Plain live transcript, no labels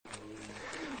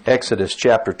Exodus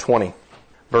chapter 20,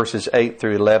 verses 8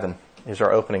 through 11 is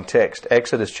our opening text.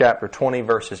 Exodus chapter 20,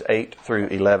 verses 8 through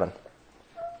 11.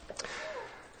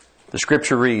 The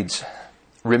scripture reads,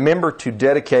 "Remember to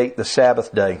dedicate the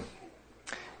Sabbath day.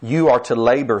 You are to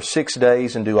labor 6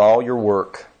 days and do all your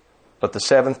work, but the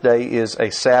seventh day is a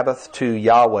Sabbath to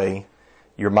Yahweh,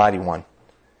 your mighty one.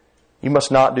 You must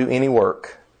not do any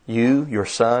work, you, your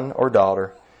son or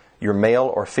daughter, your male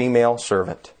or female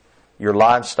servant, your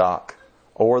livestock,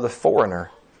 or the foreigner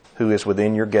who is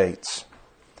within your gates.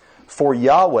 For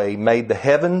Yahweh made the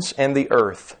heavens and the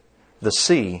earth, the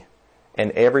sea,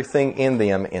 and everything in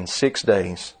them in 6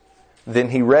 days. Then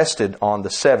He rested on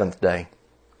the seventh day.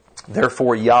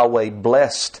 Therefore Yahweh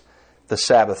blessed the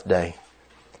Sabbath day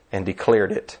and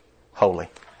declared it holy."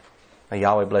 May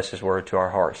Yahweh bless His word to our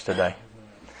hearts today.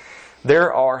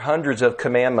 There are hundreds of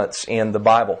commandments in the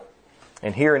Bible.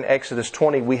 And here in Exodus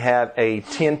 20 we have a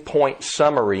 10-point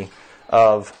summary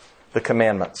of the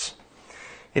commandments.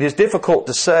 It is difficult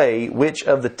to say which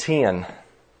of the 10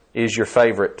 is your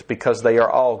favorite because they are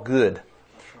all good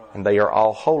and they are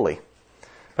all holy.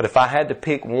 But if I had to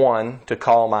pick one to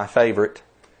call my favorite,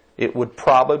 it would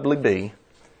probably be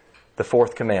the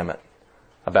fourth commandment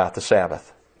about the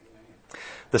Sabbath.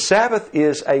 The Sabbath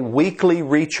is a weekly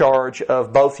recharge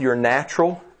of both your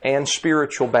natural and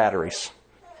spiritual batteries.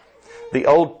 The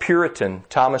old Puritan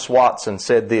Thomas Watson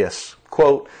said this,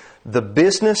 quote, "The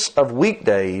business of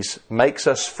weekdays makes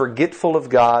us forgetful of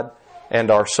God and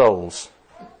our souls.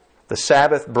 The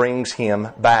Sabbath brings Him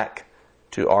back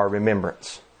to our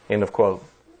remembrance." End of quote.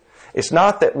 It's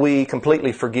not that we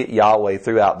completely forget Yahweh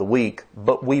throughout the week,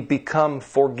 but we become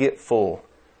forgetful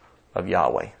of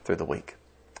Yahweh through the week.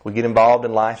 We get involved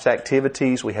in life's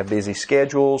activities, we have busy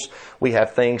schedules, we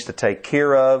have things to take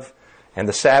care of, and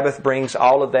the Sabbath brings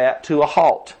all of that to a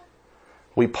halt.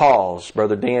 We pause,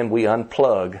 Brother Dan, we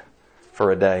unplug for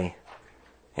a day,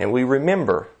 and we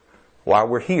remember why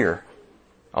we're here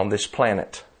on this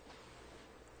planet.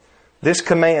 This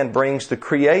command brings the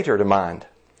Creator to mind.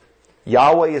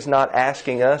 Yahweh is not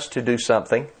asking us to do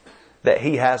something that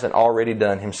He hasn't already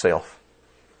done Himself.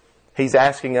 He's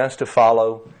asking us to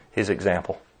follow His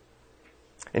example.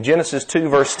 In Genesis 2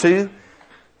 verse 2,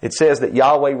 it says that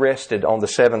Yahweh rested on the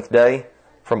seventh day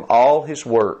from all His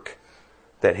work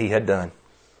that He had done.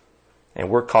 And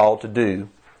we're called to do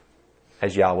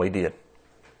as Yahweh did.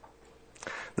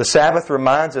 The Sabbath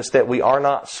reminds us that we are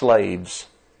not slaves.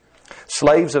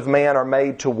 Slaves of man are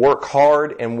made to work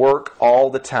hard and work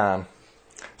all the time.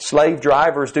 Slave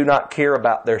drivers do not care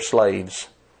about their slaves.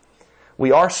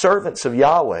 We are servants of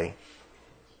Yahweh,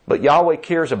 but Yahweh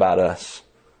cares about us.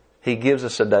 He gives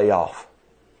us a day off.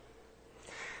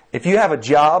 If you have a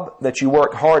job that you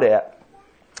work hard at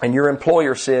and your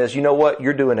employer says, "You know what,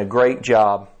 you're doing a great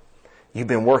job. You've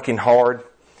been working hard.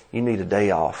 You need a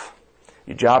day off.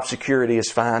 Your job security is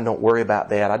fine. Don't worry about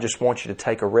that. I just want you to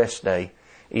take a rest day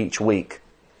each week."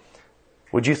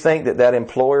 Would you think that that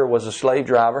employer was a slave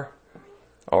driver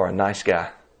or a nice guy?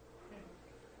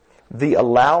 The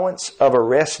allowance of a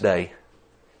rest day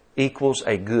equals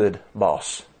a good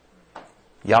boss.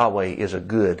 Yahweh is a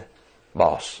good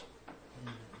boss.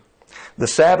 The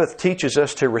Sabbath teaches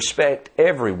us to respect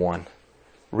everyone,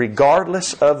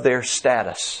 regardless of their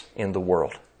status in the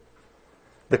world.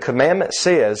 The commandment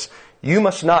says, you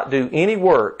must not do any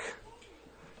work.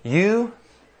 You,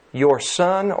 your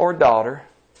son or daughter,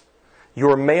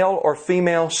 your male or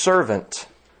female servant,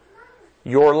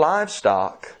 your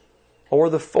livestock, or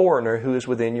the foreigner who is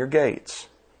within your gates.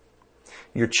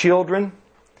 Your children,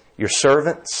 your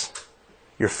servants,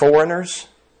 your foreigners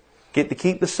get to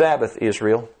keep the Sabbath,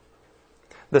 Israel.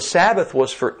 The Sabbath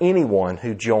was for anyone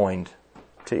who joined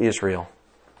to Israel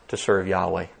to serve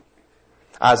Yahweh.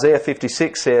 Isaiah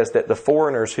 56 says that the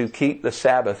foreigners who keep the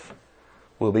Sabbath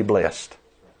will be blessed.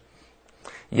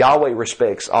 Yahweh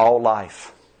respects all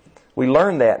life. We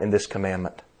learn that in this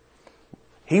commandment.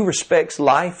 He respects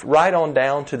life right on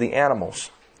down to the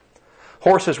animals.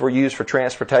 Horses were used for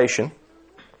transportation.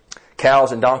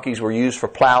 Cows and donkeys were used for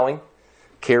plowing,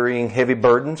 carrying heavy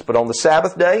burdens. But on the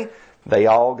Sabbath day, they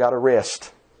all got a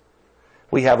rest.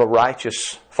 We have a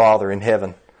righteous Father in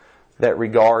heaven that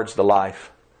regards the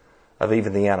life of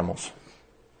even the animals.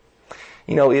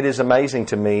 You know, it is amazing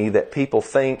to me that people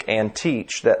think and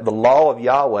teach that the law of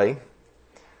Yahweh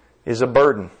is a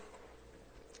burden,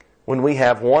 when we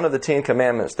have one of the 10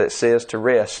 commandments that says to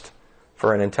rest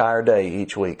for an entire day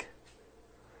each week.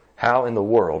 How in the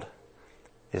world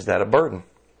is that a burden?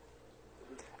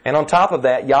 And on top of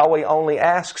that, Yahweh only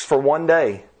asks for one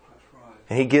day,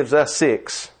 and He gives us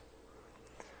 6.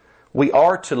 We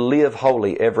are to live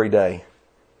holy every day.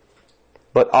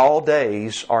 But all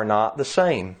days are not the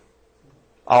same.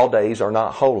 all days are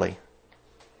not holy.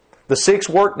 The 6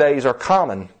 work days are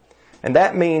common, and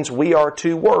that means we are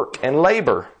to work and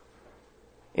labor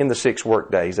in the 6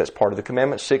 work days. That's part of the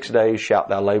commandment. 6 days shalt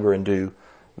thou labor and do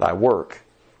thy work.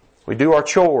 We do our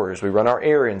chores, we run our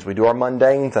errands, we do our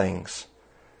mundane things.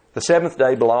 The 7th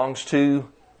day belongs to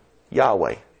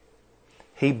Yahweh.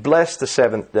 He blessed the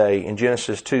 7th day in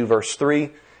Genesis 2 verse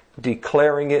 3,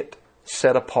 declaring it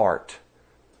set apart,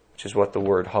 which is what the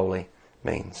word holy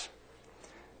means.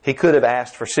 He could have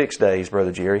asked for 6 days,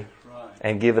 Brother Jerry,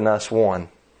 and given us 1.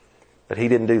 But He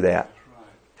didn't do that.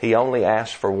 He only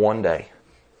asked for 1 day.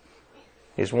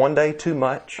 Is 1 day too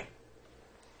much?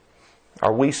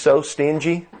 Are we so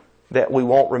stingy that we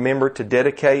won't remember to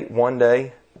dedicate 1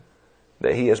 day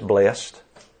that He has blessed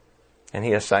and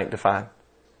He has sanctified?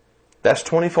 That's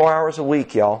 24 hours a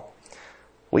week, y'all.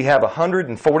 We have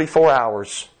 144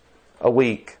 hours a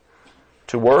week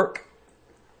to work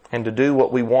and to do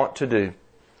what we want to do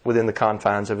within the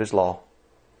confines of His law.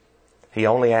 He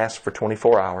only asked for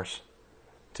 24 hours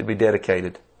to be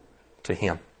dedicated to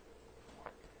Him.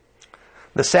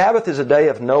 The Sabbath is a day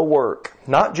of no work,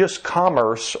 not just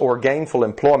commerce or gainful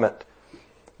employment,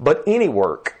 but any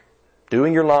work.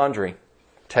 Doing your laundry,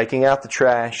 taking out the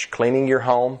trash, cleaning your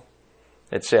home,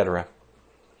 etc.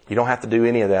 You don't have to do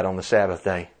any of that on the Sabbath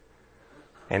day.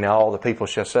 And all the people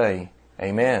shall say,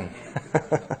 Amen.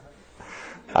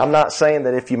 I'm not saying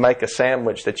that if you make a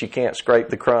sandwich that you can't scrape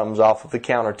the crumbs off of the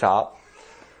countertop,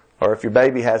 or if your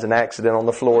baby has an accident on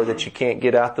the floor that you can't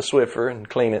get out the Swiffer and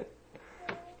clean it.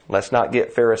 Let's not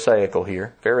get Pharisaical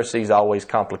here. Pharisees always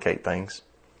complicate things.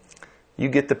 You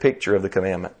get the picture of the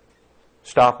commandment.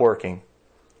 Stop working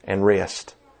and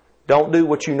rest. Don't do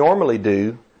what you normally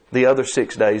do the other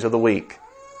 6 days of the week.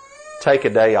 Take a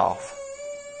day off.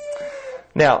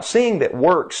 Now, seeing that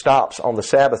work stops on the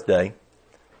Sabbath day,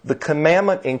 the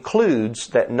commandment includes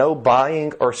that no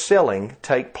buying or selling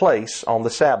take place on the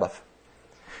Sabbath.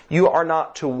 You are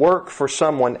not to work for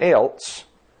someone else,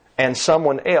 and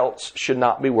someone else should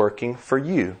not be working for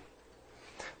you.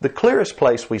 The clearest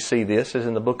place we see this is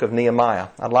in the book of Nehemiah.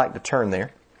 I'd like to turn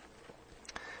there.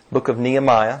 Book of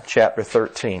Nehemiah, chapter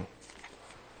 13.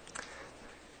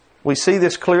 We see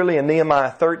this clearly in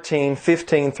Nehemiah 13,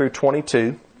 15 through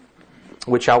 22,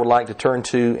 which I would like to turn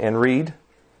to and read.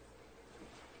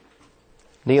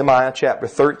 Nehemiah chapter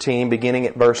 13, beginning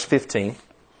at verse 15.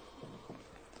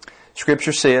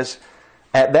 Scripture says,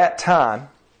 At that time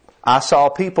I saw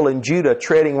people in Judah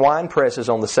treading wine presses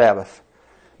on the Sabbath.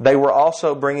 They were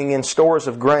also bringing in stores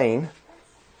of grain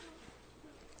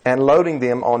and loading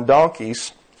them on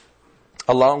donkeys,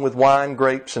 along with wine,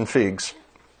 grapes, and figs.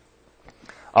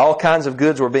 All kinds of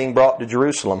goods were being brought to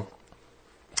Jerusalem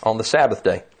on the Sabbath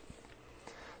day.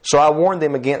 So I warned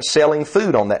them against selling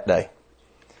food on that day.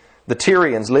 The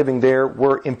Tyrians living there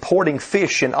were importing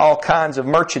fish and all kinds of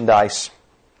merchandise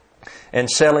and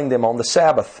selling them on the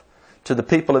Sabbath to the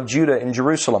people of Judah in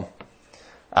Jerusalem.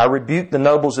 I rebuked the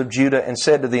nobles of Judah and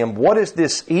said to them, What is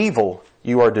this evil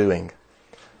you are doing,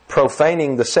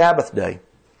 profaning the Sabbath day?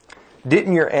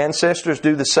 Didn't your ancestors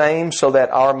do the same, so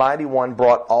that our mighty one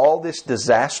brought all this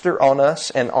disaster on us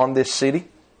and on this city?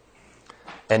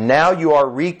 And now you are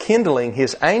rekindling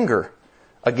His anger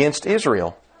against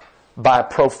Israel by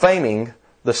profaning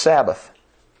the Sabbath.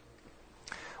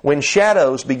 When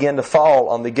shadows began to fall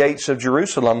on the gates of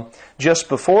Jerusalem just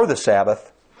before the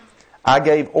Sabbath, I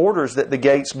gave orders that the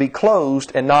gates be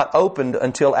closed and not opened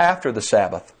until after the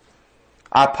Sabbath.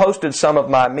 I posted some of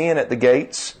my men at the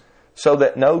gates so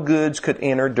that no goods could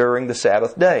enter during the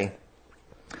Sabbath day.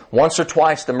 Once or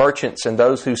twice the merchants and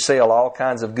those who sell all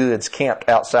kinds of goods camped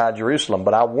outside Jerusalem,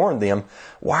 but I warned them,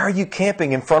 Why are you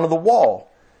camping in front of the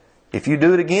wall? If you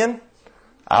do it again,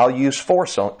 I'll use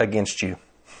force against you.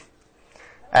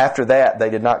 After that, they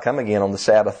did not come again on the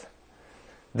Sabbath.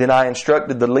 Then I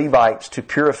instructed the Levites to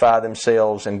purify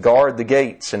themselves and guard the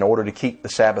gates in order to keep the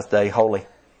Sabbath day holy.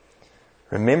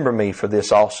 Remember me for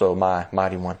this also, my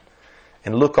mighty one,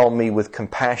 and look on me with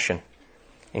compassion,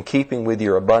 in keeping with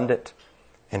your abundant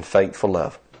and faithful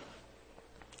love.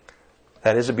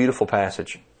 That is a beautiful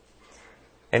passage.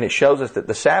 And it shows us that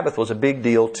the Sabbath was a big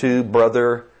deal to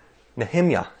Brother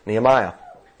Nehemiah,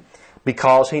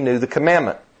 because he knew the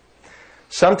commandment.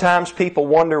 Sometimes people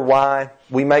wonder why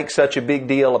we make such a big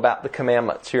deal about the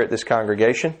commandments here at this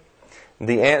congregation.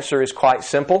 The answer is quite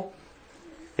simple.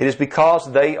 It is because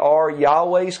they are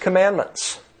Yahweh's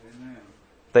commandments. Amen.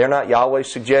 They are not Yahweh's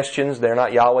suggestions. They are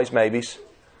not Yahweh's maybes.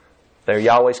 They are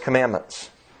Yahweh's commandments.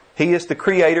 He is the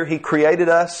Creator. He created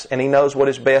us, and He knows what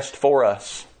is best for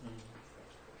us.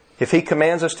 If He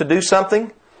commands us to do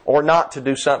something or not to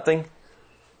do something,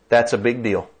 that's a big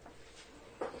deal.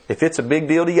 If it's a big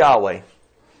deal to Yahweh,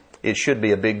 it should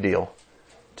be a big deal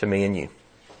to me and you.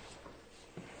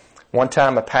 One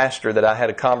time a pastor that I had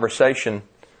a conversation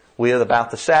with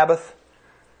about the Sabbath,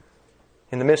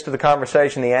 in the midst of the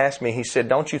conversation he asked me, he said,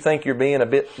 "Don't you think you're being a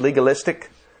bit legalistic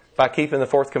by keeping the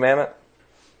fourth commandment?"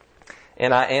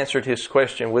 And I answered his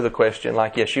question with a question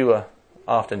like Yeshua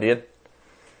often did.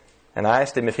 And I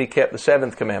asked him if he kept the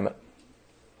seventh commandment,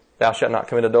 "Thou shalt not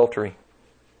commit adultery."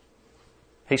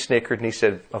 He snickered and he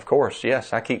said, "Of course,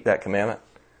 yes, I keep that commandment."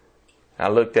 I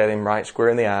looked at him right square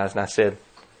in the eyes and I said,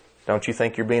 "Don't you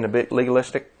think you're being a bit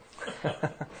legalistic?"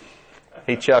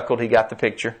 He chuckled. He got the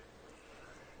picture.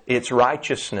 It's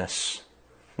righteousness,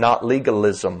 not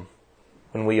legalism,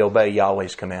 when we obey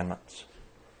Yahweh's commandments.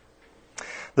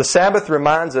 The Sabbath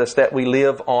reminds us that we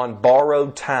live on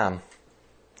borrowed time.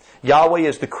 Yahweh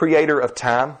is the creator of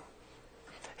time.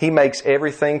 He makes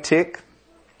everything tick.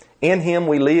 In Him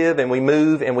we live and we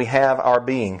move and we have our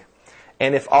being.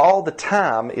 And if all the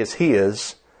time is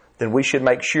His, then we should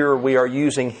make sure we are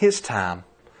using His time,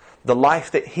 the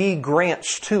life that He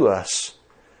grants to us,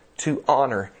 to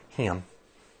honor Him.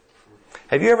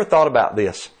 Have you ever thought about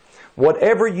this?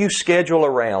 Whatever you schedule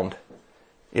around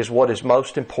is what is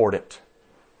most important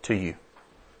to you.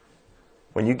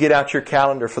 When you get out your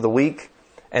calendar for the week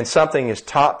and something is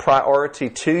top priority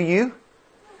to you,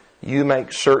 you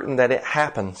make certain that it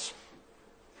happens.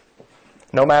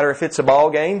 No matter if it's a ball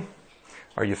game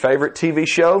or your favorite TV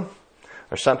show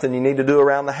or something you need to do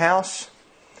around the house.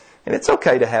 And it's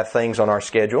okay to have things on our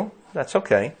schedule. That's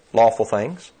okay. Lawful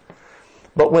things.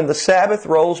 But when the Sabbath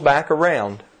rolls back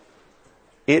around,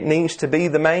 it needs to be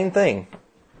the main thing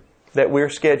that we're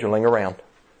scheduling around.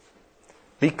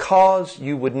 Because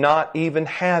you would not even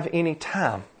have any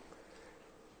time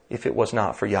if it was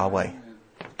not for Yahweh.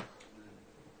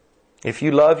 If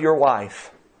you love your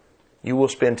wife, you will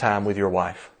spend time with your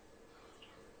wife.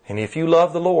 And if you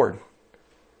love the Lord,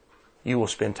 you will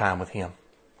spend time with Him.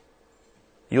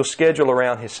 You'll schedule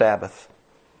around His Sabbath.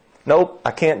 Nope,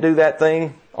 I can't do that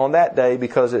thing on that day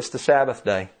because it's the Sabbath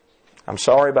day. I'm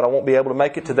sorry, but I won't be able to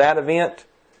make it to that event.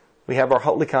 We have our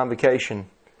Holy Convocation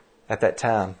at that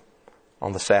time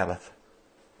on the Sabbath.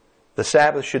 The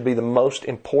Sabbath should be the most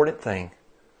important thing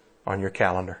on your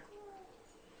calendar.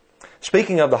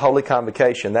 Speaking of the Holy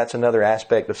Convocation, that's another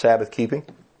aspect of Sabbath keeping.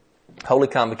 Holy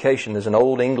Convocation is an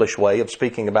old English way of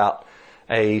speaking about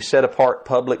a set-apart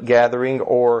public gathering,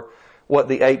 or what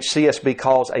the HCSB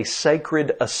calls a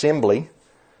sacred assembly.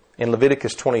 In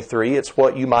Leviticus 23, it's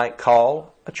what you might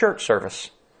call a church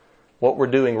service, what we're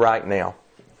doing right now.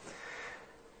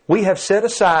 We have set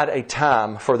aside a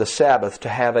time for the Sabbath to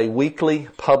have a weekly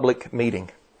public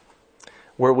meeting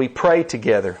where we pray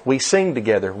together, we sing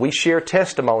together, we share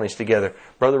testimonies together.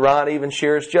 Brother Ron even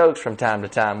shares jokes from time to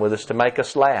time with us to make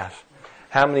us laugh.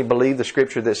 How many believe the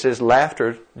scripture that says,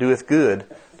 "Laughter doeth good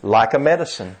like a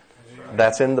medicine"?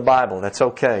 That's in the Bible. That's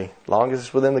okay. As long as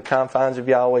it's within the confines of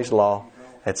Yahweh's law,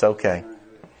 that's okay.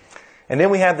 And then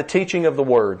we have the teaching of the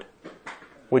Word,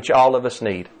 which all of us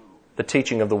need. The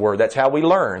teaching of the Word. That's how we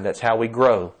learn. That's how we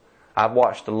grow. I've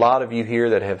watched a lot of you here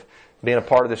that have been a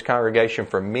part of this congregation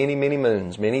for many, many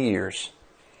moons, many years.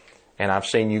 And I've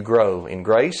seen you grow in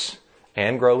grace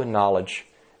and grow in knowledge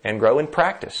and grow in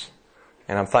practice.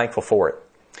 And I'm thankful for it.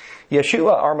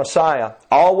 Yeshua, our Messiah,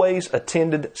 always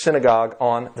attended synagogue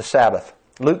on the Sabbath.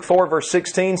 Luke 4 verse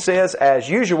 16 says, as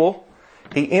usual,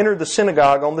 He entered the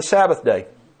synagogue on the Sabbath day.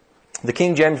 The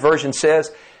King James Version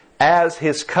says, as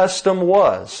His custom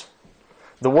was.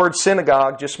 The word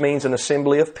synagogue just means an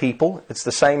assembly of people. It's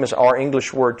the same as our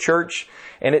English word church.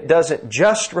 And it doesn't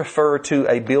just refer to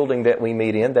a building that we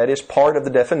meet in. That is part of the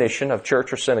definition of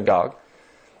church or synagogue.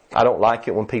 I don't like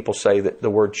it when people say that the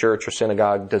word church or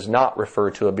synagogue does not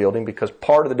refer to a building, because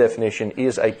part of the definition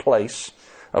is a place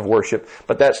of worship.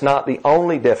 But that's not the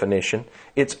only definition.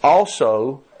 It's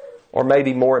also, or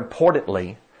maybe more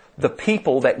importantly, the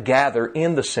people that gather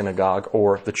in the synagogue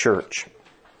or the church.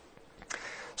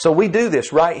 So we do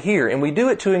this right here, and we do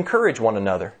it to encourage one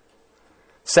another.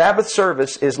 Sabbath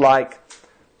service is like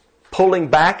pulling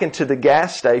back into the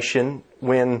gas station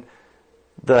when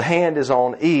the hand is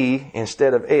on E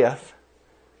instead of F.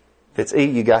 If it's E,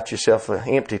 you got yourself an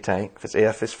empty tank. If it's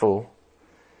F, it's full.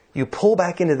 You pull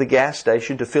back into the gas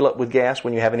station to fill up with gas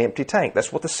when you have an empty tank.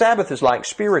 That's what the Sabbath is like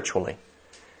spiritually.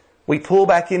 We pull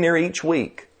back in there each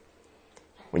week.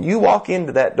 When you walk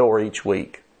into that door each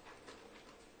week,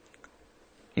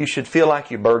 you should feel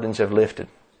like your burdens have lifted.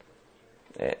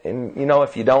 And you know,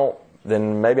 if you don't,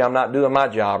 then maybe I'm not doing my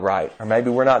job right. Or maybe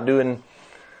we're not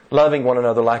loving one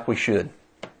another like we should.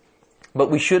 But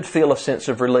we should feel a sense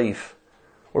of relief.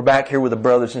 We're back here with the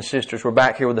brothers and sisters. We're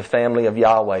back here with the family of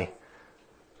Yahweh.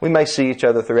 We may see each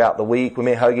other throughout the week. We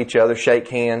may hug each other, shake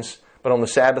hands. But on the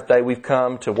Sabbath day, we've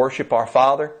come to worship our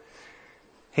Father.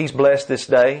 He's blessed this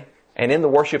day. And in the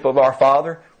worship of our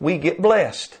Father, we get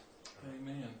blessed.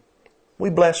 Amen. We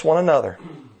bless one another.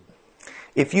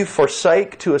 If you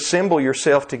forsake to assemble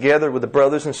yourself together with the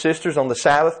brothers and sisters on the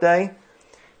Sabbath day,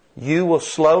 you will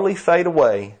slowly fade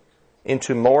away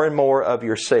into more and more of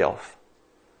yourself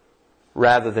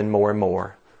rather than more and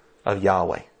more of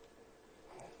Yahweh.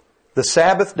 The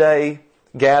Sabbath day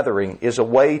gathering is a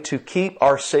way to keep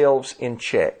ourselves in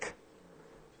check.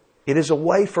 It is a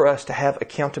way for us to have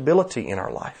accountability in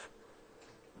our life,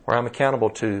 where I'm accountable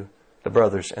to the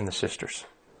brothers and the sisters.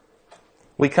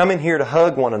 We come in here to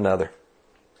hug one another.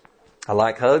 I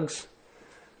like hugs.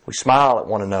 We smile at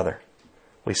one another.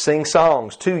 We sing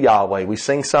songs to Yahweh. We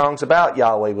sing songs about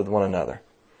Yahweh with one another.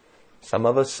 Some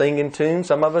of us sing in tune,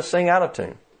 some of us sing out of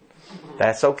tune.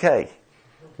 That's okay.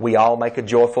 We all make a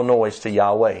joyful noise to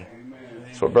Yahweh.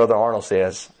 That's what Brother Arnold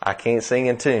says. I can't sing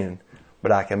in tune,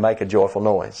 but I can make a joyful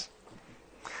noise.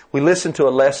 We listen to a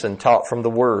lesson taught from the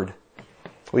Word.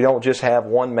 We don't just have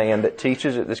one man that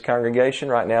teaches at this congregation.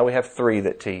 Right now we have 3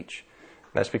 that teach.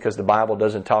 That's because the Bible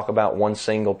doesn't talk about one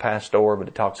single pastor, but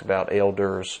it talks about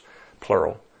elders,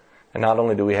 plural. And not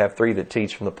only do we have 3 that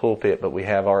teach from the pulpit, but we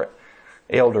have our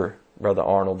elder, Brother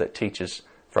Arnold, that teaches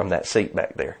from that seat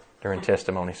back there during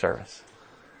testimony service.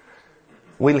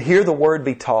 We'll hear the Word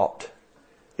be taught.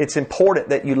 It's important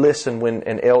that you listen when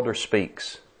an elder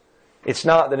speaks. It's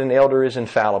not that an elder is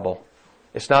infallible.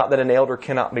 It's not that an elder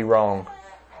cannot be wrong.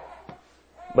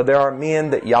 But there are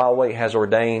men that Yahweh has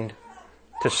ordained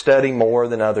to study more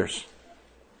than others.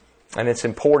 And it's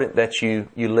important that you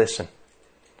listen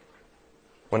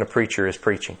when a preacher is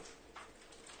preaching.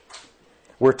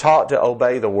 We're taught to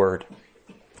obey the Word.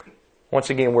 Once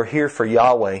again, we're here for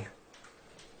Yahweh,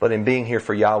 but in being here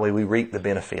for Yahweh, we reap the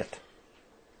benefit.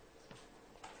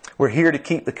 We're here to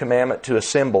keep the commandment to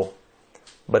assemble,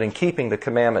 but in keeping the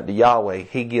commandment to Yahweh,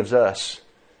 He gives us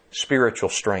spiritual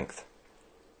strength.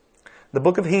 The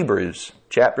book of Hebrews,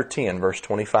 chapter 10, verse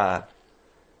 25,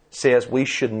 says we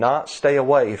should not stay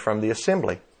away from the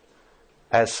assembly,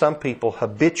 as some people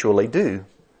habitually do,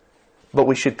 but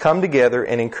we should come together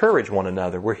and encourage one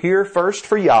another. We're here first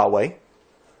for Yahweh,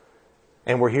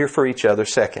 and we're here for each other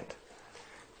second.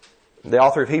 The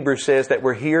author of Hebrews says that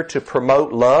we're here to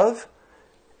promote love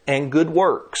and good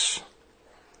works.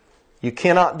 You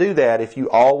cannot do that if you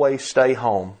always stay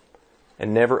home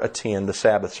and never attend the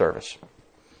Sabbath service.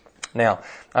 Now,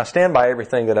 I stand by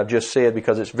everything that I've just said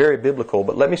because it's very biblical,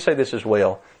 but let me say this as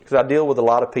well, because I deal with a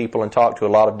lot of people and talk to a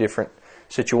lot of different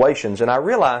situations, and I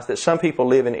realize that some people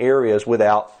live in areas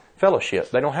without fellowship.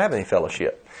 They don't have any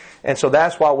fellowship. And so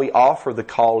that's why we offer the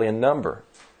call-in number.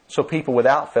 So people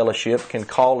without fellowship can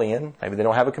call in. Maybe they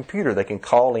don't have a computer. They can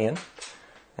call in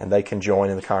and they can join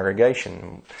in the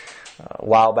congregation. A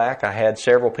while back, I had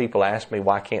several people ask me,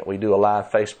 why can't we do a live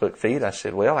Facebook feed? I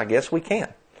said, well, I guess we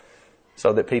can.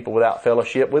 So that people without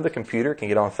fellowship with a computer can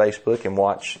get on Facebook and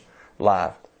watch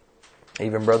live.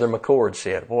 Even Brother McCord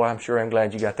said, boy, I'm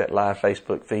glad you got that live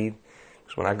Facebook feed.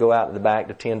 Because when I go out to the back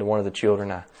to tend to one of the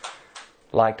children, I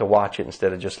like to watch it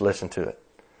instead of just listen to it.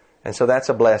 And so that's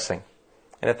a blessing.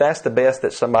 And if that's the best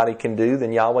that somebody can do,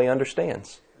 then Yahweh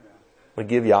understands. We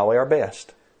give Yahweh our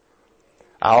best.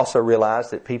 I also realize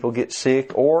that people get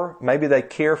sick, or maybe they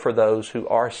care for those who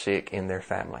are sick in their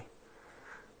family.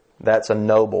 That's a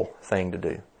noble thing to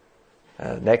do.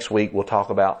 Next week we'll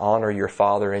talk about honor your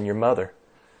father and your mother.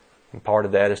 And part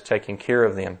of that is taking care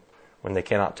of them when they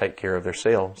cannot take care of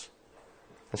themselves.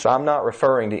 And so I'm not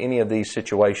referring to any of these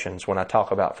situations when I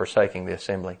talk about forsaking the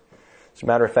assembly. As a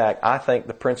matter of fact, I think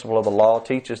the principle of the law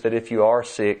teaches that if you are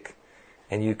sick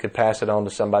and you could pass it on to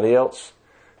somebody else,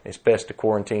 it's best to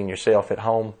quarantine yourself at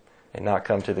home and not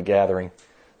come to the gathering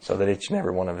so that each and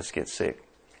every one of us gets sick.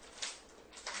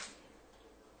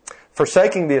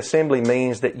 Forsaking the assembly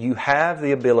means that you have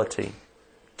the ability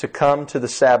to come to the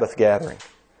Sabbath gathering.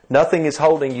 Nothing is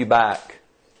holding you back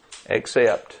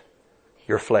except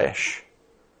your flesh.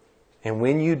 And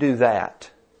when you do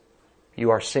that, you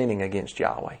are sinning against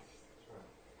Yahweh.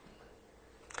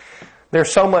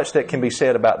 There's so much that can be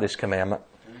said about this commandment.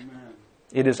 Amen.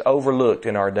 It is overlooked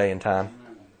in our day and time.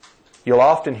 Amen. You'll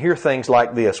often hear things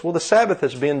like this. Well, the Sabbath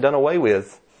has been done away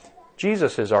with.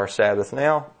 Jesus is our Sabbath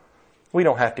now. We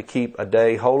don't have to keep a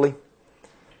day holy,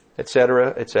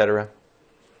 etc., etc.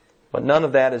 But none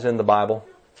of that is in the Bible.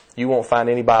 You won't find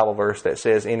any Bible verse that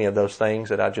says any of those things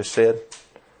that I just said.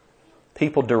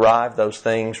 People derive those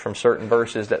things from certain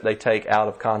verses that they take out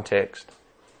of context.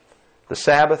 The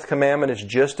Sabbath commandment is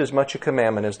just as much a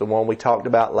commandment as the one we talked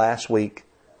about last week.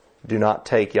 Do not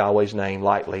take Yahweh's name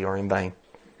lightly or in vain.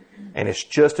 And it's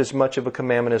just as much of a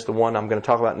commandment as the one I'm going to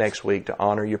talk about next week, to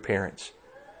honor your parents.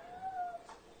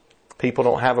 People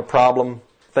don't have a problem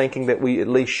thinking that we at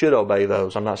least should obey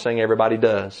those. I'm not saying everybody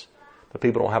does. But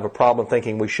people don't have a problem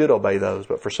thinking we should obey those.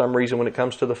 But for some reason, when it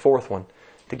comes to the fourth one,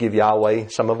 to give Yahweh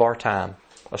some of our time,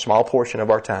 a small portion of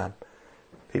our time,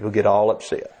 people get all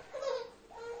upset.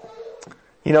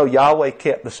 You know, Yahweh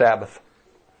kept the Sabbath.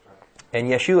 And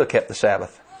Yeshua kept the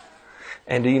Sabbath.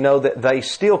 And do you know that they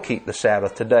still keep the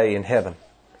Sabbath today in heaven?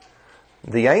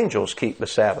 The angels keep the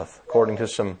Sabbath, according to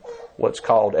some what's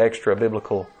called extra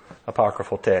biblical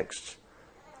apocryphal texts.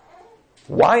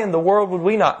 Why in the world would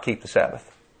we not keep the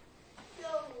Sabbath?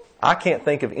 I can't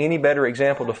think of any better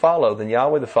example to follow than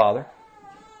Yahweh the Father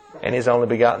and His only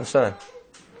begotten Son.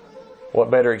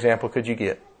 What better example could you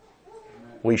get?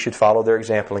 We should follow their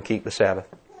example and keep the Sabbath.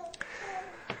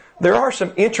 There are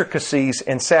some intricacies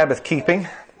in Sabbath keeping.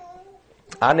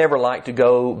 I never like to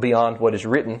go beyond what is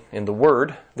written in the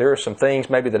Word. There are some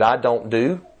things maybe that I don't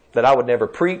do, that I would never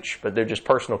preach, but they're just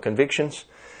personal convictions,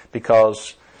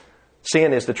 because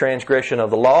sin is the transgression of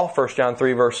the law, 1 John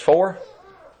 3 verse 4.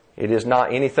 It is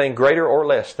not anything greater or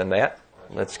less than that.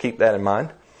 Let's keep that in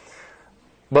mind.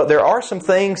 But there are some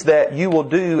things that you will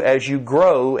do as you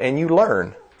grow and you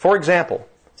learn. For example,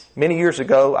 many years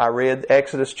ago I read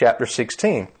Exodus chapter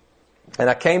 16. And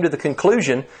I came to the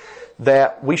conclusion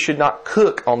that we should not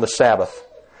cook on the Sabbath.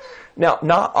 Now,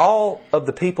 not all of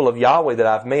the people of Yahweh that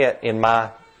I've met in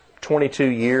my 22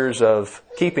 years of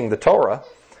keeping the Torah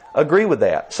agree with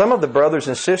that. Some of the brothers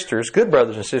and sisters, good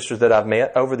brothers and sisters that I've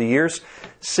met over the years,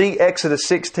 see Exodus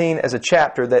 16 as a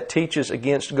chapter that teaches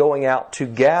against going out to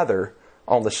gather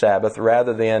on the Sabbath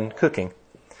rather than cooking.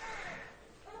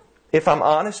 If I'm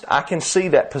honest, I can see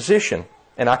that position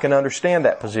and I can understand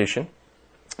that position.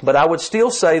 But I would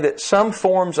still say that some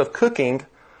forms of cooking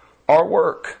are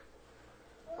work.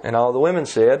 And all the women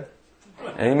said,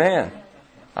 amen.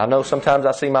 I know sometimes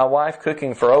I see my wife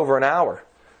cooking for over an hour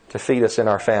to feed us in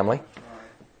our family.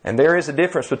 And there is a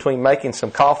difference between making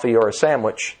some coffee or a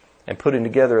sandwich and putting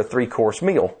together a 3-course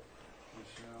meal.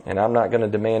 And I'm not going to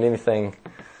demand anything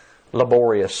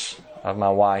laborious of my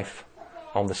wife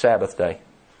on the Sabbath day.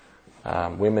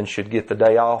 Women should get the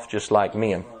day off just like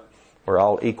men. We're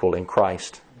all equal in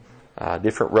Christ.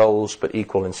 Different roles, but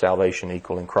equal in salvation,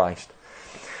 equal in Christ.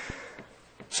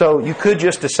 So you could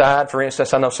just decide, for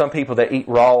instance, I know some people that eat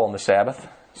raw on the Sabbath,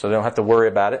 so they don't have to worry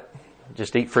about it.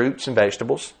 Just eat fruits and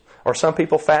vegetables. Or some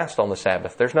people fast on the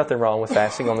Sabbath. There's nothing wrong with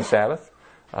fasting on the Sabbath.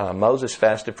 Moses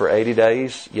fasted for 80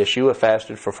 days. Yeshua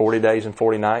fasted for 40 days and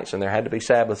 40 nights, and there had to be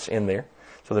Sabbaths in there.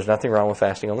 So there's nothing wrong with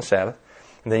fasting on the Sabbath.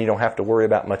 And then you don't have to worry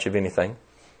about much of anything.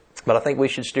 But I think we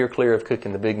should steer clear of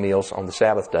cooking the big meals on the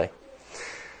Sabbath day.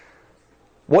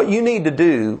 What you need to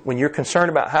do when you're concerned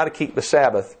about how to keep the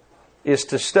Sabbath is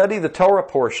to study the Torah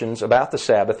portions about the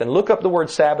Sabbath and look up the word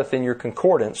Sabbath in your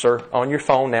concordance, or on your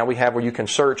phone now we have where you can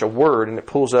search a word and it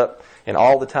pulls up in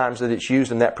all the times that it's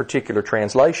used in that particular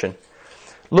translation.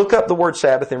 Look up the word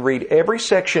Sabbath and read every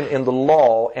section in the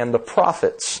law and the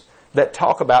prophets that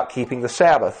talk about keeping the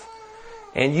Sabbath.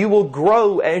 And you will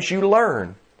grow as you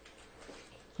learn.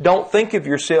 Don't think of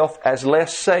yourself as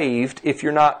less saved if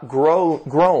you're not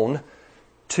grown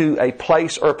to a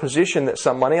place or a position that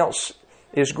someone else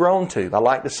is grown to. I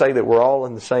like to say that we're all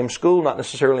in the same school, not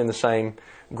necessarily in the same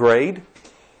grade.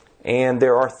 And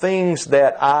there are things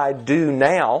that I do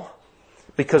now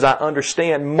because I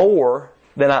understand more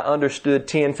than I understood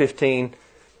 10, 15,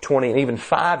 20, and even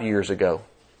 5 years ago.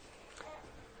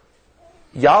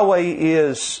 Yahweh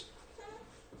is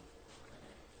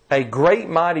a great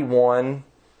mighty one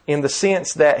in the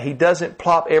sense that He doesn't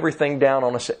plop everything down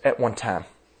on us at one time.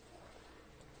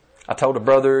 I told a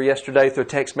brother yesterday through a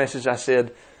text message, I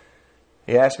said,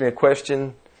 he asked me a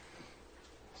question,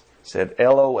 said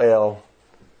LOL,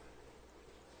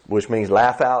 which means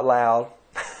laugh out loud.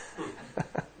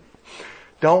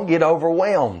 Don't get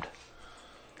overwhelmed.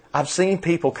 I've seen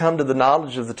people come to the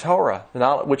knowledge of the Torah,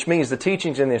 which means the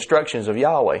teachings and the instructions of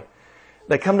Yahweh.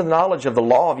 They come to the knowledge of the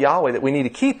law of Yahweh that we need to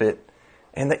keep it,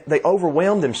 and they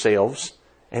overwhelm themselves,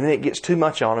 and then it gets too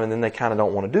much on them, and then they kind of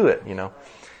don't want to do it,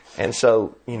 And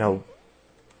so, don't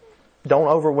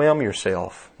overwhelm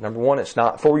yourself. Number one, it's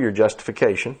not for your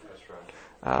justification. That's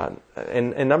right.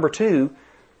 And number two,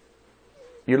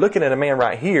 you're looking at a man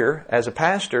right here. As a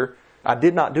pastor, I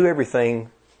did not do everything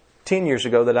 10 years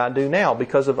ago that I do now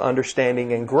because of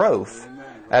understanding and growth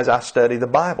as I study the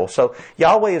Bible. So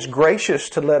Yahweh is gracious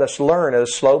to let us learn at a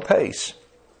slow pace.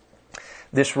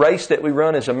 This race that we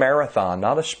run is a marathon,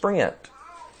 not a sprint.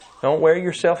 Don't wear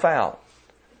yourself out.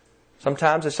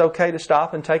 Sometimes it's okay to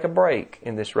stop and take a break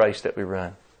in this race that we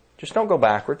run. Just don't go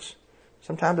backwards.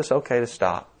 Sometimes it's okay to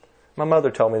stop. My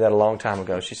mother told me that a long time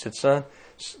ago. She said, son,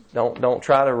 don't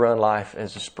try to run life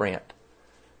as a sprint.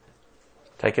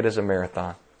 Take it as a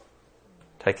marathon.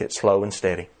 Take it slow and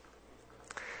steady.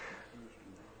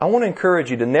 I want to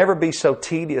encourage you to never be so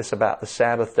tedious about the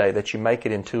Sabbath day that you make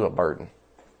it into a burden.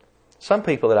 Some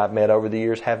people that I've met over the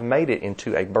years have made it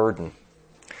into a burden.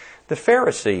 The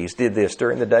Pharisees did this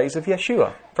during the days of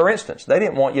Yeshua. For instance, they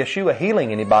didn't want Yeshua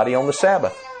healing anybody on the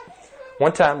Sabbath.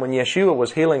 One time when Yeshua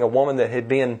was healing a woman that had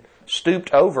been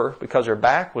stooped over because her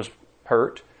back was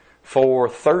hurt for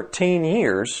 13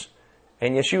 years,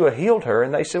 and Yeshua healed her,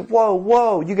 and they said,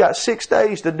 whoa, you got 6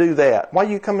 days to do that. Why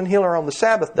you come and heal her on the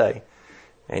Sabbath day?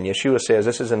 And Yeshua says,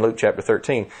 this is in Luke chapter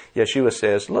 13, Yeshua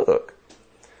says, look,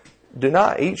 do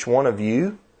not each one of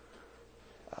you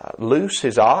loose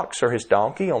his ox or his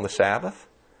donkey on the Sabbath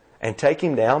and take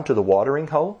him down to the watering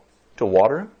hole to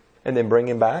water him and then bring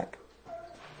him back?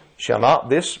 Shall not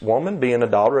this woman, being a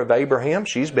daughter of Abraham,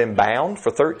 she's been bound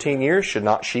for 13 years, should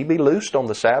not she be loosed on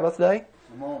the Sabbath day?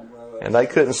 Come on, brother. And they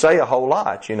couldn't say a whole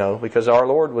lot, because our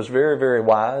Lord was very, very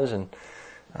wise and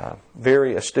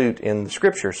very astute in the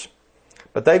Scriptures.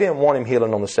 But they didn't want him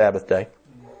healing on the Sabbath day.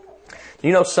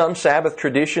 Some Sabbath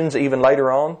traditions, even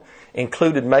later on,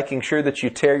 included making sure that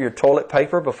you tear your toilet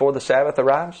paper before the Sabbath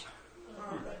arrives?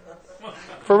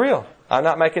 For real. I'm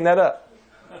not making that up.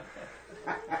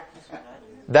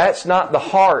 That's not the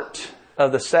heart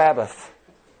of the Sabbath.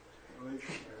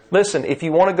 Listen, if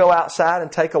you want to go outside and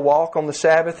take a walk on the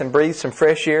Sabbath and breathe some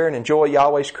fresh air and enjoy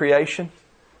Yahweh's creation,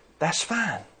 that's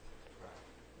fine.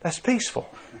 That's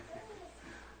peaceful.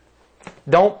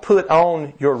 Don't put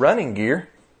on your running gear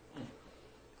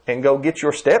and go get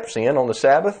your steps in on the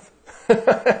Sabbath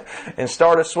and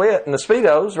start a sweat in the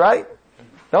Speedos, right?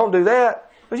 Don't do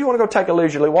that. But you want to go take a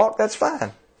leisurely walk, that's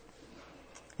fine.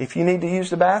 If you need to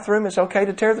use the bathroom, it's okay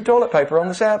to tear the toilet paper on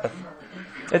the Sabbath.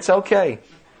 It's okay.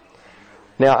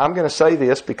 Now, I'm going to say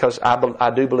this because I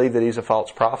do believe that he's a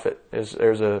false prophet.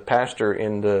 There's a pastor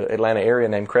in the Atlanta area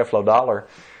named Creflo Dollar,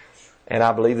 and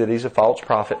I believe that he's a false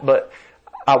prophet. But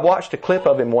I watched a clip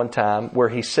of him one time where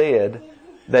he said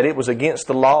that it was against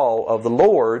the law of the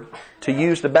Lord to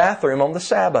use the bathroom on the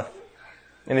Sabbath.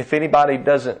 And if anybody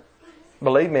doesn't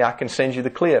believe me, I can send you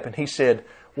the clip. And he said,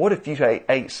 what if you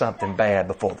ate something bad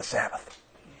before the Sabbath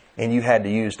and you had to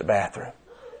use the bathroom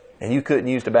and you couldn't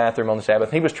use the bathroom on the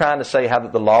Sabbath? He was trying to say how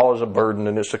that the law is a burden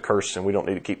and it's a curse and we don't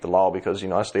need to keep the law because,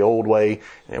 that's the old way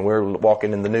and we're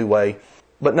walking in the new way.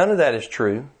 But none of that is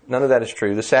true. None of that is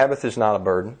true. The Sabbath is not a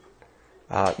burden.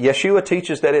 Yeshua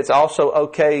teaches that it's also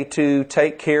okay to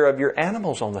take care of your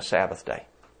animals on the Sabbath day.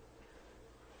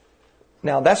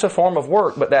 Now, that's a form of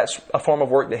work, but that's a form of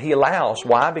work that He allows.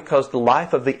 Why? Because the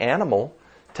life of the animal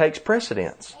takes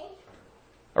precedence.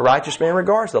 A righteous man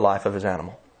regards the life of his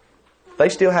animal. They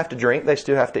still have to drink. They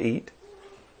still have to eat.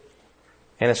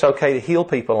 And it's okay to heal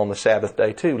people on the Sabbath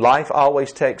day too. Life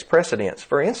always takes precedence.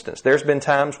 For instance, there's been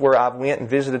times where I've went and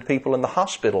visited people in the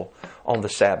hospital on the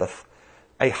Sabbath.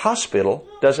 A hospital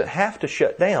doesn't have to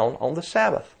shut down on the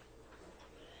Sabbath.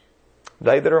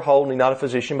 They that are whole need not a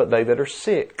physician, but they that are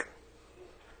sick.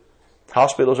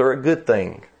 Hospitals are a good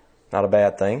thing, not a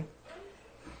bad thing.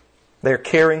 They're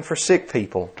caring for sick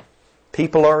people.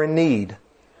 People are in need.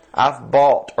 I've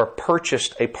bought or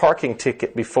purchased a parking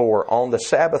ticket before on the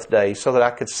Sabbath day so that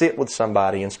I could sit with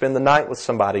somebody and spend the night with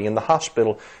somebody in the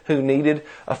hospital who needed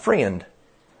a friend.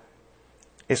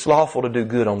 It's lawful to do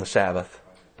good on the Sabbath.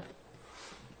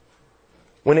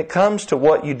 When it comes to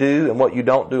what you do and what you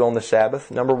don't do on the Sabbath,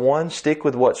 number one, stick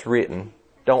with what's written.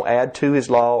 Don't add to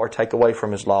His law or take away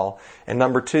from His law. And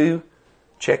number two,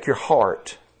 check your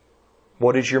heart.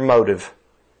 What is your motive?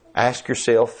 Ask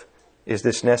yourself, is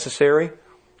this necessary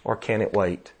or can it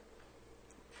wait?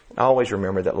 I always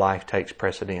remember that life takes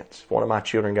precedence. If one of my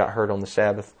children got hurt on the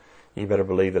Sabbath, you better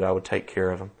believe that I would take care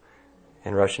of them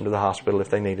and rush them to the hospital if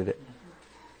they needed it.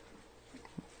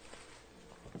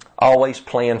 Always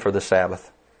plan for the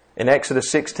Sabbath. In Exodus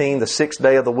 16, the 6th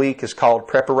day of the week is called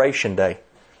Preparation Day.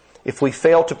 If we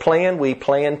fail to plan, we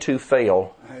plan to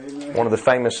fail. Amen. One of the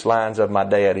famous lines of my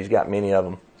dad. He's got many of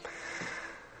them.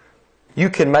 You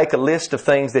can make a list of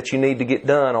things that you need to get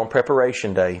done on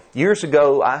Preparation Day. Years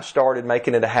ago, I started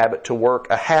making it a habit to work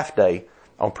a half day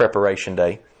on Preparation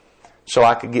Day so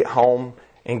I could get home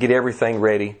and get everything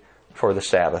ready for the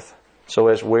Sabbath. So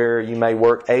as where you may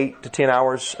work 8 to 10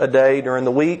 hours a day during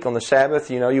the week, on the Sabbath,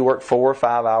 you work 4 or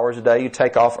 5 hours a day. You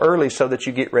take off early so that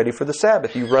you get ready for the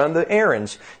Sabbath. You run the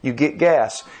errands. You get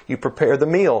gas. You prepare the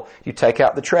meal. You take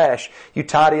out the trash. You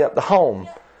tidy up the home.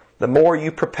 The more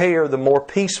you prepare, the more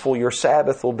peaceful your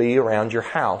Sabbath will be around your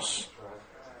house.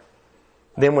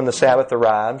 Then when the Sabbath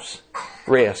arrives,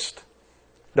 rest.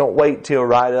 Don't wait till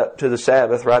right up to the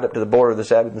Sabbath, right up to the border of the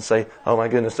Sabbath and say, oh my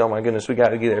goodness, we got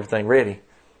to get everything ready.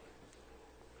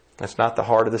 That's not the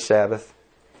heart of the Sabbath.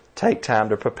 Take time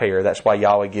to prepare. That's why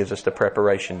Yahweh gives us the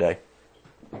preparation day.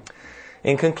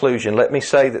 In conclusion, let me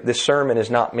say that this sermon is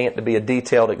not meant to be a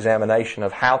detailed examination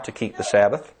of how to keep the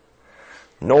Sabbath,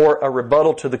 nor a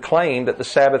rebuttal to the claim that the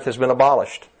Sabbath has been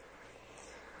abolished.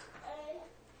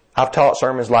 I've taught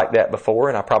sermons like that before,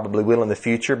 and I probably will in the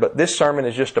future, but this sermon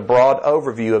is just a broad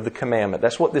overview of the commandment.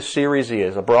 That's what this series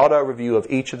is, a broad overview of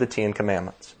each of the 10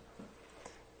 commandments.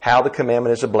 How the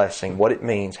commandment is a blessing, what it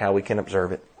means, how we can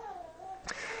observe it.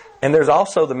 And there's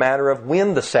also the matter of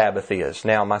when the Sabbath is.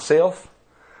 Now, myself,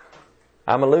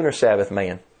 I'm a lunar Sabbath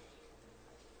man.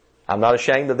 I'm not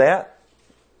ashamed of that.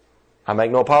 I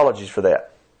make no apologies for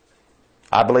that.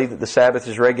 I believe that the Sabbath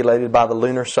is regulated by the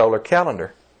lunar solar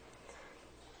calendar.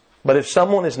 But if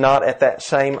someone is not at that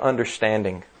same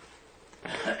understanding,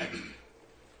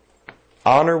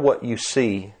 honor what you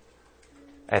see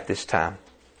at this time.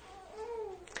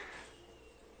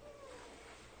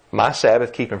 My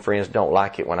Sabbath-keeping friends don't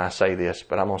like it when I say this,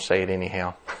 but I'm going to say it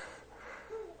anyhow.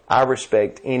 I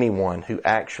respect anyone who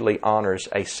actually honors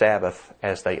a Sabbath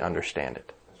as they understand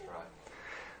it.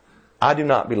 I do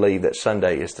not believe that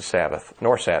Sunday is the Sabbath,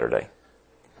 nor Saturday.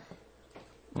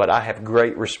 But I have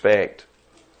great respect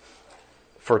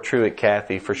for Truett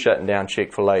Cathy for shutting down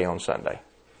Chick-fil-A on Sunday.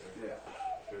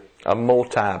 A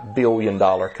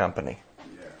multi-billion-dollar company.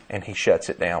 And he shuts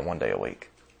it down one day a week.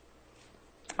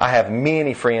 I have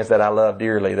many friends that I love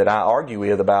dearly that I argue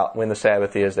with about when the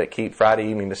Sabbath is, that keep Friday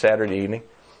evening to Saturday evening.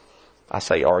 I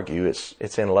say argue,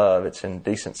 it's in love, it's in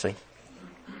decency.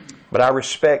 But I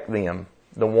respect them,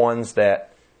 the ones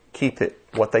that keep it,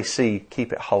 what they see,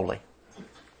 keep it holy.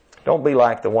 Don't be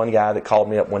like the one guy that called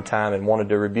me up one time and wanted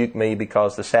to rebuke me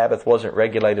because the Sabbath wasn't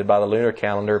regulated by the lunar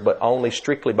calendar, but only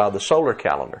strictly by the solar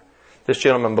calendar. This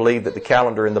gentleman believed that the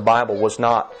calendar in the Bible was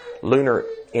not lunar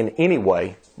in any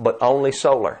way, but only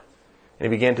solar.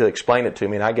 And he began to explain it to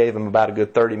me, and I gave him about a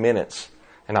good 30 minutes.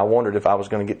 And I wondered if I was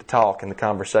going to get to talk in the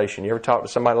conversation. You ever talk to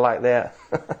somebody like that?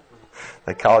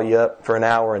 They call you up for an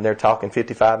hour, and they're talking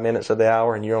 55 minutes of the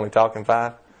hour, and you're only talking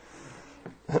 5?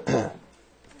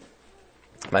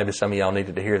 Maybe some of y'all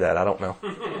needed to hear that. I don't know.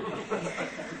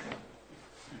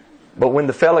 But when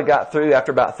the fella got through,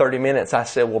 after about 30 minutes, I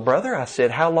said, well, brother, I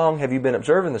said, how long have you been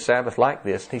observing the Sabbath like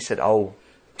this? And he said, oh,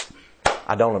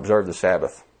 I don't observe the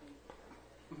Sabbath.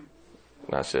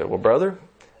 And I said, well, brother,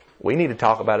 we need to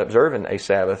talk about observing a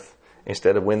Sabbath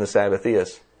instead of when the Sabbath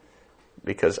is.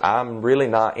 Because I'm really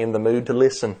not in the mood to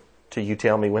listen to you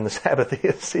tell me when the Sabbath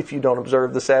is if you don't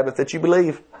observe the Sabbath that you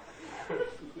believe.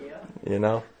 You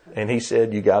know? And he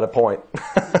said, you got a point.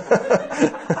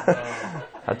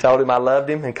 I told him I loved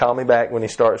him and call me back when he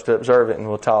starts to observe it and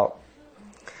we'll talk.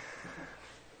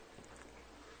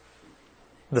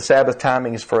 The Sabbath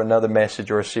timing is for another message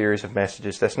or a series of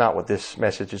messages. That's not what this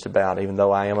message is about, even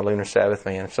though I am a lunar Sabbath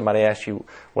man. If somebody asks you,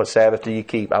 what Sabbath do you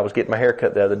keep? I was getting my hair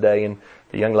cut the other day, and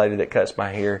the young lady that cuts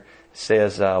my hair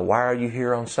says, why are you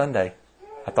here on Sunday?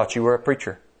 I thought you were a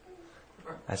preacher.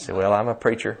 I said, well, I'm a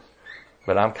preacher,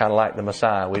 but I'm kind of like the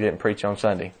Messiah. We didn't preach on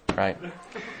Sunday, right?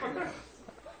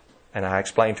 And I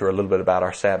explained to her a little bit about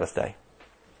our Sabbath day.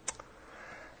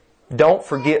 Don't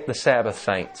forget the Sabbath,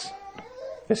 saints.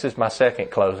 This is my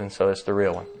second closing, so it's the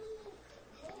real one.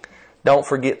 Don't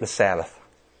forget the Sabbath.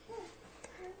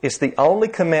 It's the only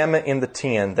commandment in the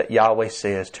 10 that Yahweh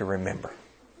says to remember.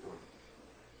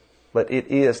 But it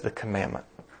is the commandment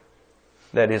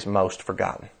that is most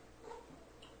forgotten.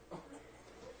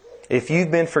 If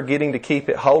you've been forgetting to keep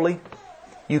it holy,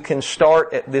 you can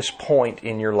start at this point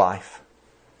in your life.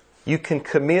 You can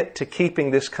commit to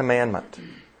keeping this commandment,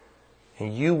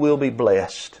 and you will be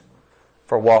blessed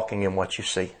for walking in what you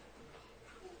see.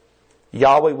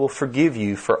 Yahweh will forgive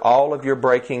you for all of your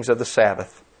breakings of the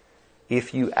Sabbath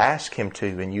if you ask Him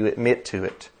to and you admit to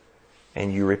it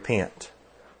and you repent.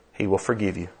 He will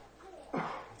forgive you.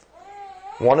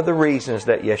 One of the reasons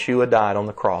that Yeshua died on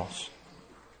the cross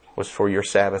was for your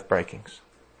Sabbath breakings.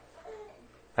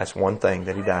 That's one thing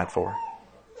that He died for.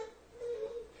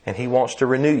 And He wants to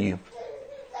renew you,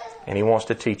 and He wants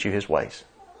to teach you His ways.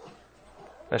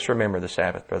 Let's remember the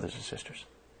Sabbath, brothers and sisters.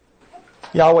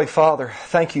 Yahweh, Father,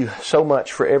 thank you so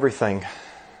much for everything.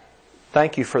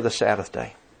 Thank you for the Sabbath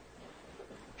day.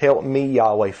 Help me,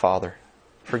 Yahweh, Father.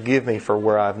 Forgive me for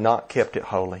where I've not kept it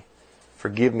holy.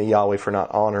 Forgive me, Yahweh, for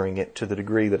not honoring it to the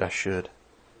degree that I should.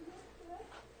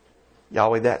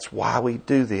 Yahweh, that's why we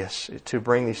do this, to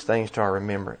bring these things to our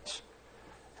remembrance.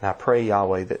 And I pray,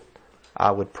 Yahweh, that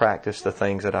I would practice the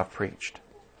things that I've preached.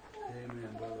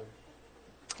 Amen, brother.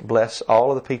 Bless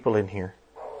all of the people in here.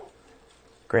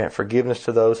 Grant forgiveness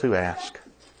to those who ask.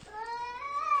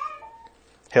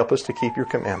 Help us to keep your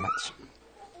commandments.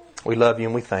 We love you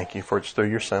and we thank you, for it's through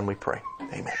your Son we pray.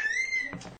 Amen.